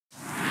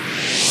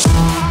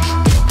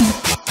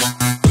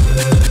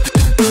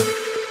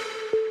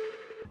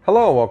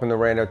Hello and welcome to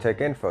Rando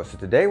Tech Info. So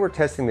today we're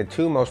testing the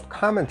two most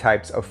common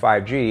types of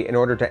 5G in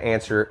order to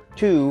answer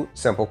two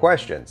simple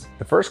questions.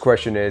 The first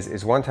question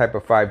is one type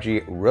of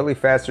 5G really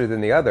faster than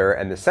the other?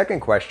 And the second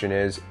question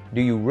is,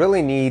 do you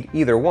really need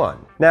either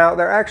one? Now,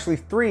 there are actually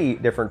three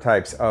different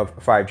types of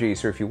 5G,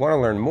 so if you want to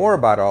learn more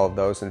about all of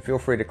those, then feel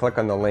free to click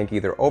on the link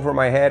either over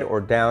my head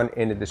or down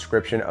in the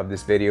description of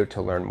this video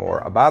to learn more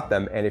about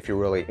them. And if you're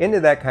really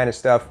into that kind of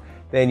stuff,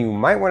 then you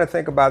might want to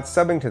think about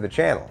subbing to the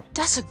channel.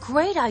 That's a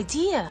great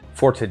idea.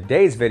 For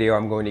today's video,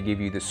 I'm going to give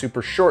you the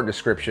super short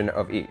description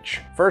of each.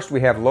 First,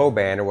 we have low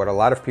band, or what a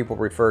lot of people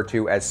refer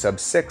to as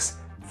Sub-6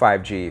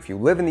 5G. If you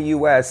live in the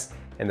US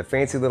and the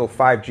fancy little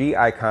 5G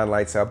icon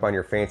lights up on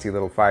your fancy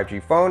little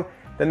 5G phone,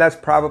 then that's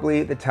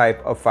probably the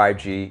type of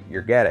 5G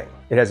you're getting.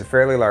 It has a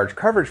fairly large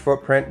coverage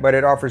footprint, but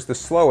it offers the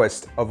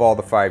slowest of all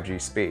the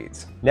 5G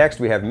speeds. Next,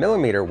 we have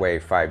millimeter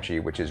wave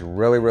 5G, which is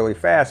really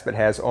fast, but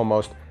has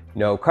almost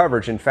no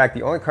coverage. In fact,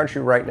 the only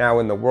country right now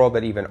in the world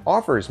that even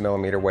offers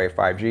millimeter wave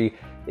 5G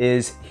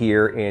is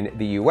here in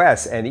the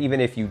US. And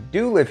even if you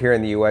do live here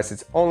in the US,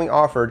 it's only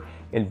offered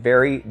in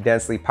very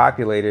densely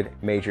populated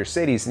major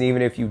cities. And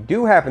even if you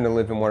do happen to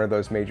live in one of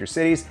those major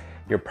cities,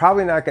 you're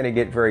probably not going to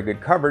get very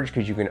good coverage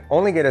because you can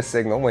only get a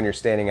signal when you're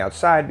standing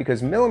outside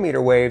because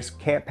millimeter waves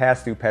can't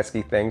pass through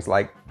pesky things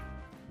like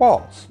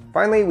walls.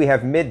 Finally, we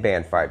have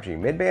mid-band 5G.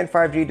 Mid-band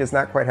 5G does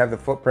not quite have the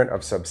footprint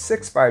of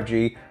Sub-6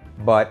 5G,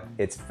 but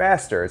it's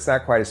faster. It's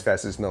not quite as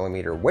fast as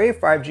millimeter wave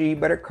 5G,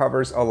 but it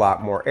covers a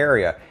lot more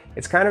area.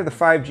 It's kind of the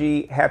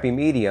 5G happy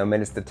medium,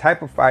 and it's the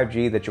type of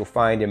 5G that you'll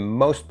find in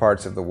most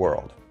parts of the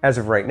world. As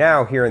of right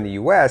now, here in the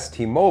US,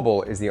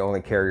 T-Mobile is the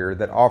only carrier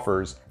that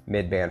offers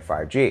mid-band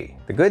 5G.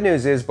 The good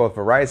news is both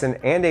Verizon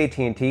and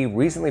AT&T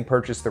recently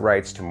purchased the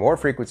rights to more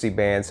frequency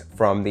bands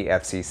from the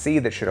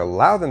FCC that should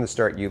allow them to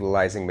start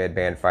utilizing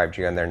mid-band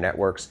 5G on their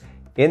networks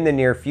in the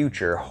near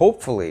future,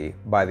 hopefully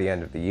by the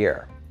end of the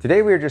year.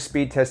 Today we are just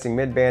speed testing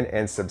mid-band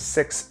and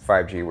Sub-6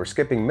 5G. We're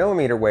skipping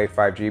millimeter wave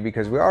 5G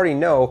because we already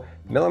know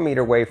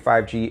millimeter wave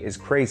 5G is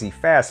crazy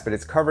fast, but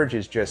its coverage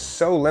is just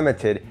so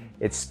limited,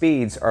 its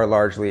speeds are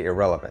largely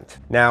irrelevant.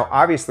 Now,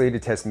 obviously, to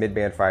test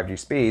mid-band 5G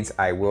speeds,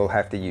 I will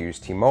have to use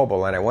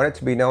T-Mobile, and I want it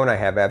to be known I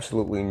have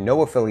absolutely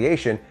no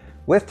affiliation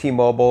with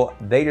T-Mobile.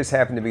 They just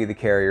happen to be the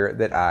carrier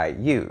that I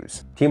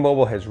use.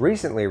 T-Mobile has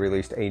recently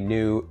released a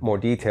new, more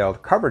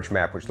detailed coverage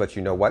map, which lets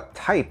you know what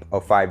type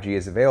of 5G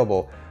is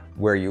available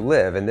where you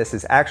live, and this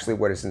is actually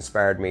what has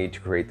inspired me to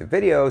create the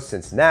video,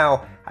 since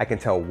now I can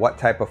tell what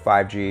type of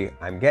 5G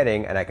I'm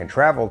getting and I can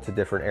travel to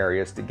different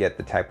areas to get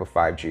the type of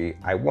 5G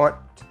I want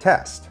to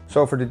test.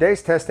 So for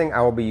today's testing, I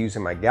will be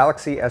using my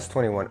Galaxy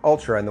S21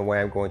 Ultra, and the way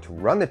I'm going to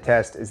run the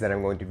test is that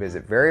I'm going to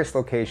visit various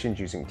locations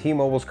using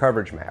T-Mobile's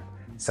coverage map.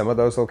 Some of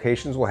those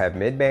locations will have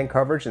mid-band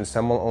coverage and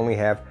some will only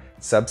have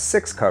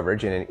Sub-6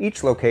 coverage, and in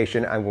each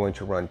location I'm going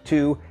to run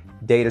two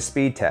data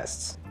speed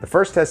tests. The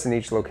first test in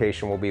each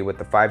location will be with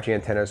the 5G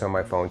antennas on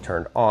my phone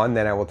turned on,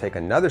 then I will take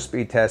another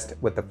speed test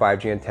with the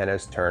 5G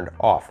antennas turned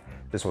off.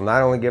 This will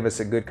not only give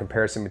us a good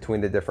comparison between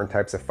the different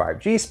types of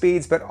 5G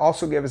speeds, but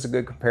also give us a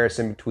good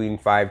comparison between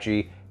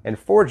 5G and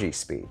 4G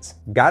speeds.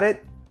 Got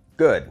it?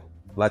 Good.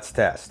 Let's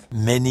test.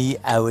 Many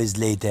hours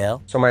later.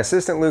 So my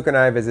assistant Luke and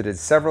I visited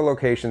several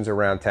locations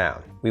around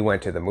town. We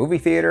went to the movie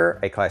theater,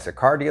 a classic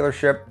car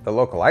dealership, the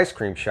local ice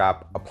cream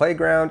shop, a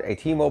playground, a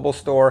T-Mobile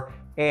store,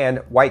 and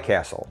White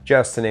Castle,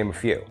 just to name a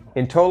few.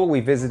 In total, we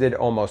visited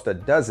almost a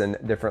dozen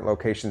different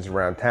locations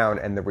around town,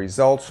 and the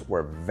results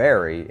were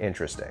very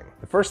interesting.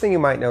 The first thing you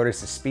might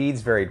notice is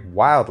speeds varied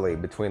wildly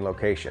between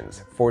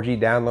locations.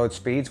 4G download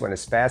speeds went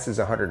as fast as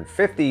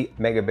 150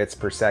 megabits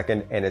per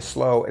second and as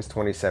slow as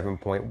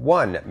 27.1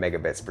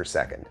 megabits per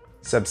second.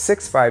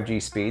 Sub-6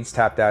 5G speeds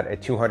topped out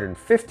at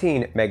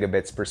 215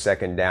 megabits per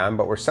second down,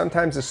 but were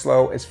sometimes as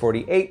slow as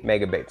 48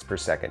 megabits per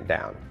second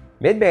down.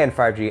 Mid-band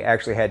 5G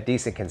actually had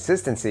decent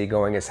consistency,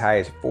 going as high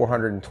as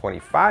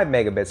 425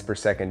 megabits per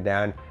second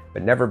down,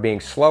 but never being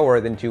slower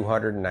than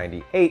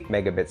 298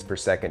 megabits per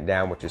second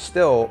down, which is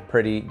still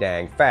pretty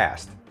dang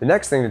fast. The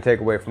next thing to take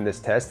away from this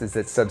test is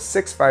that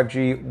Sub-6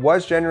 5G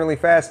was generally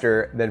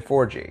faster than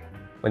 4G.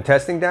 When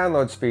testing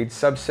download speed,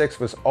 Sub-6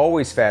 was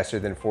always faster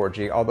than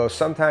 4G, although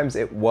sometimes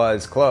it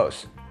was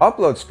close.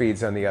 Upload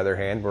speeds, on the other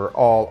hand, were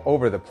all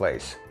over the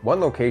place. One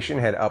location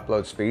had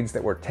upload speeds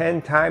that were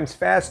 10 times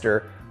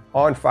faster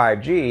on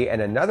 5G,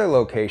 and another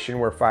location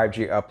where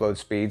 5G upload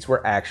speeds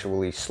were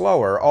actually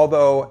slower,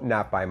 although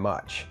not by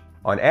much.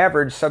 On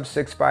average,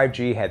 Sub-6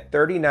 5G had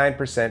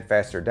 39%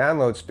 faster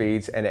download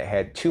speeds, and it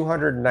had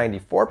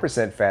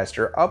 294%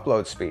 faster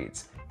upload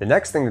speeds. The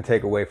next thing to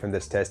take away from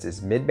this test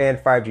is mid-band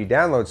 5G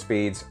download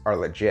speeds are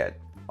legit.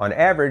 On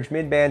average,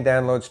 mid-band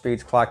download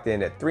speeds clocked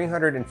in at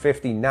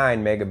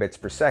 359 megabits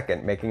per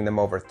second, making them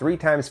over 3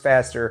 times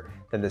faster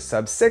than the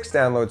Sub-6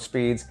 download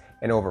speeds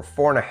and over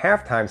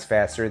 4.5 times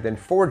faster than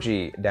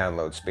 4G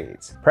download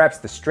speeds. Perhaps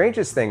the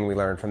strangest thing we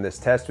learned from this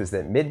test was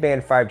that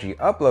mid-band 5G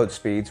upload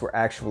speeds were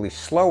actually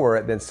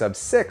slower than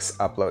Sub-6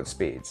 upload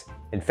speeds.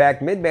 In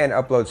fact, mid-band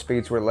upload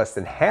speeds were less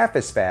than half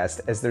as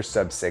fast as their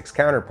Sub-6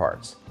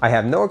 counterparts. I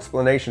have no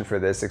explanation for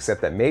this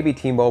except that maybe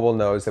T-Mobile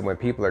knows that when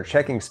people are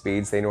checking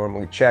speeds, they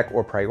normally check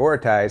or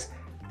prioritize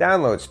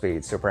download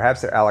speeds, so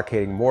perhaps they're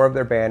allocating more of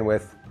their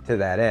bandwidth to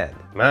that end.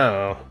 I don't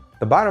know.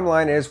 The bottom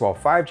line is, while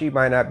 5G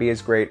might not be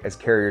as great as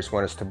carriers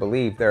want us to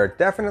believe, there are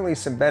definitely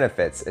some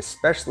benefits,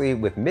 especially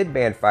with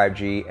mid-band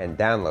 5G and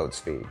download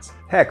speeds.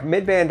 Heck,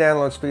 mid-band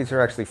download speeds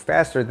are actually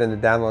faster than the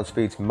download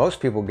speeds most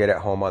people get at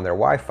home on their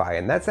Wi-Fi,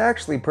 and that's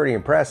actually pretty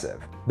impressive.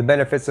 The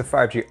benefits of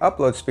 5G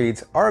upload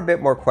speeds are a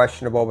bit more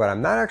questionable, but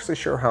I'm not actually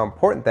sure how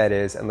important that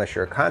is unless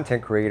you're a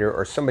content creator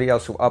or somebody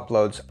else who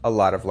uploads a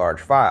lot of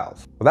large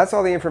files. Well, that's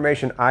all the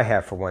information I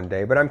have for one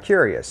day, but I'm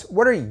curious,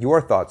 what are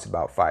your thoughts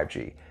about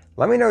 5G?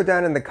 Let me know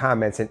down in the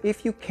comments, and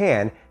if you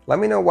can, let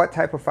me know what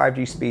type of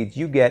 5G speeds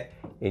you get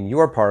in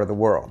your part of the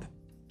world.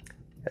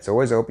 As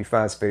always, I hope you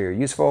found this video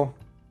useful.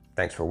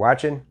 Thanks for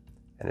watching,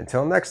 and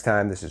until next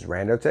time, this is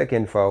Rando Tech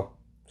Info,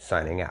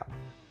 signing out.